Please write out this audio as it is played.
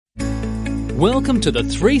Welcome to the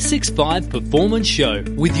 365 Performance Show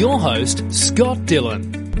with your host, Scott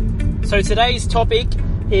Dillon. So today's topic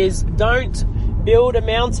is don't build a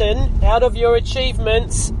mountain out of your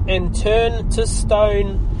achievements and turn to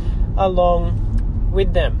stone along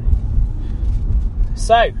with them.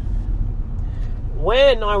 So,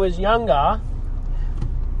 when I was younger,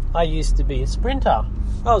 I used to be a sprinter.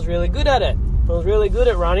 I was really good at it. I was really good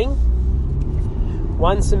at running.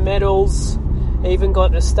 Won some medals, even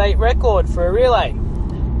got a state record for a relay.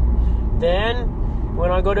 Then, when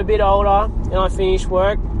I got a bit older and I finished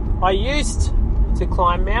work, I used to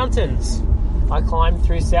climb mountains. I climbed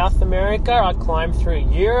through South America, I climbed through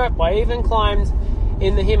Europe, I even climbed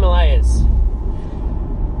in the Himalayas.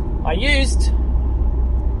 I used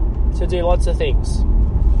to do lots of things.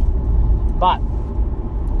 But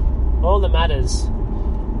all that matters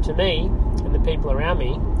to me and the people around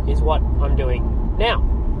me is what I'm doing now.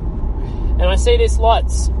 And I see this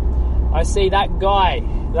lots. I see that guy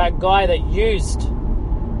that used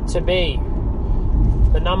to be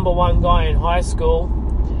the number one guy in high school,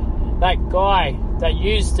 that guy that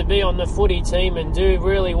used to be on the footy team and do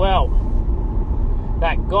really well,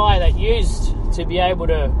 that guy that used to be able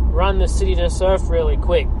to run the city to surf really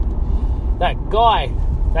quick, that guy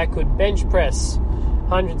that could bench press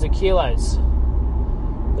hundreds of kilos.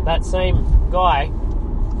 But that same guy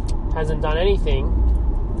hasn't done anything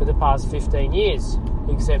for the past 15 years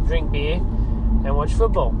except drink beer and watch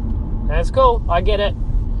football. And that's cool. I get it.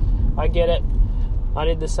 I did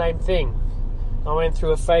the same thing. I went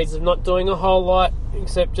through a phase of not doing a whole lot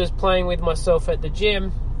except just playing with myself at the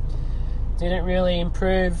gym. Didn't really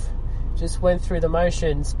improve. Just went through the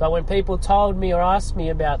motions. But when people told me or asked me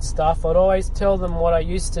about stuff, I'd always tell them what I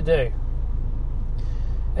used to do.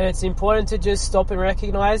 And it's important to just stop and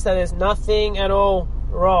recognize that there's nothing at all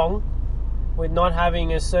wrong with not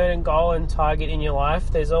having a certain goal and target in your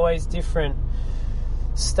life. There's always different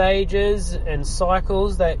stages and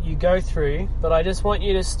cycles that you go through, but I just want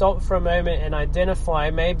you to stop for a moment and identify,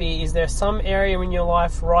 maybe is there some area in your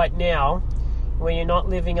life right now where you're not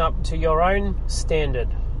living up to your own standard?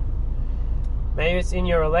 Maybe it's in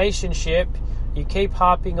your relationship. You keep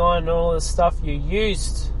harping on all the stuff you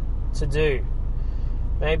used to do.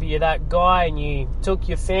 Maybe you're that guy and you took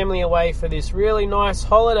your family away for this really nice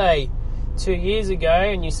holiday 2 years ago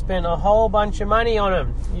and you spent a whole bunch of money on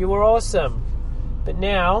them. You were awesome. But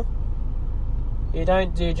now, you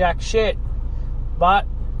don't do jack shit. But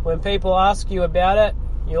when people ask you about it,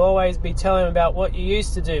 you'll always be telling them about what you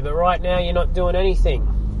used to do. But right now, you're not doing anything.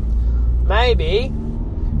 Maybe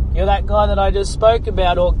you're that guy that I just spoke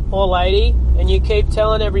about, or lady, and you keep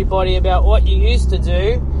telling everybody about what you used to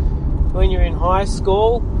do when you're in high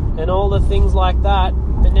school and all the things like that.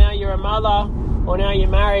 But now you're a mother, or now you're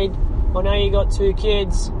married, or now you got 2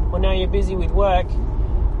 kids, or now you're busy with work.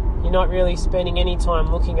 You're not really spending any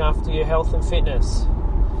time looking after your health and fitness.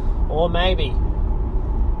 Or maybe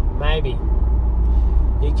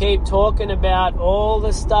you keep talking about all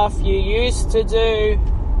the stuff you used to do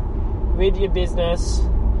with your business,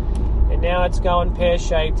 and now it's going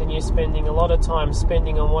pear-shaped and you're spending a lot of time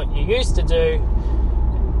spending on what you used to do,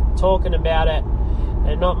 talking about it,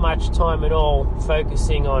 and not much time at all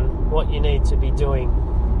focusing on what you need to be doing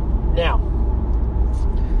now.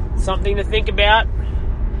 Something to think about.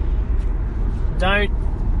 Don't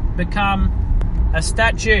become a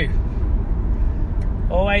statue.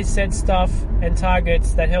 Always set stuff and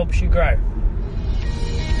targets that helps you grow.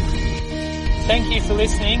 Thank you for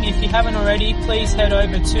listening. If you haven't already, please head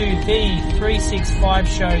over to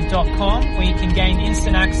the365show.com where you can gain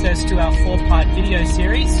instant access to our 4-part video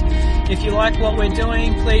series. If you like what we're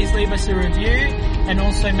doing, please leave us a review and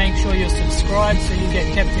also make sure you're subscribed so you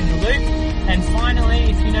get kept in the loop. And finally,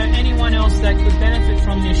 if you know anyone else that could benefit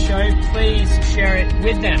from this show, please share it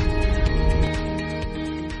with them.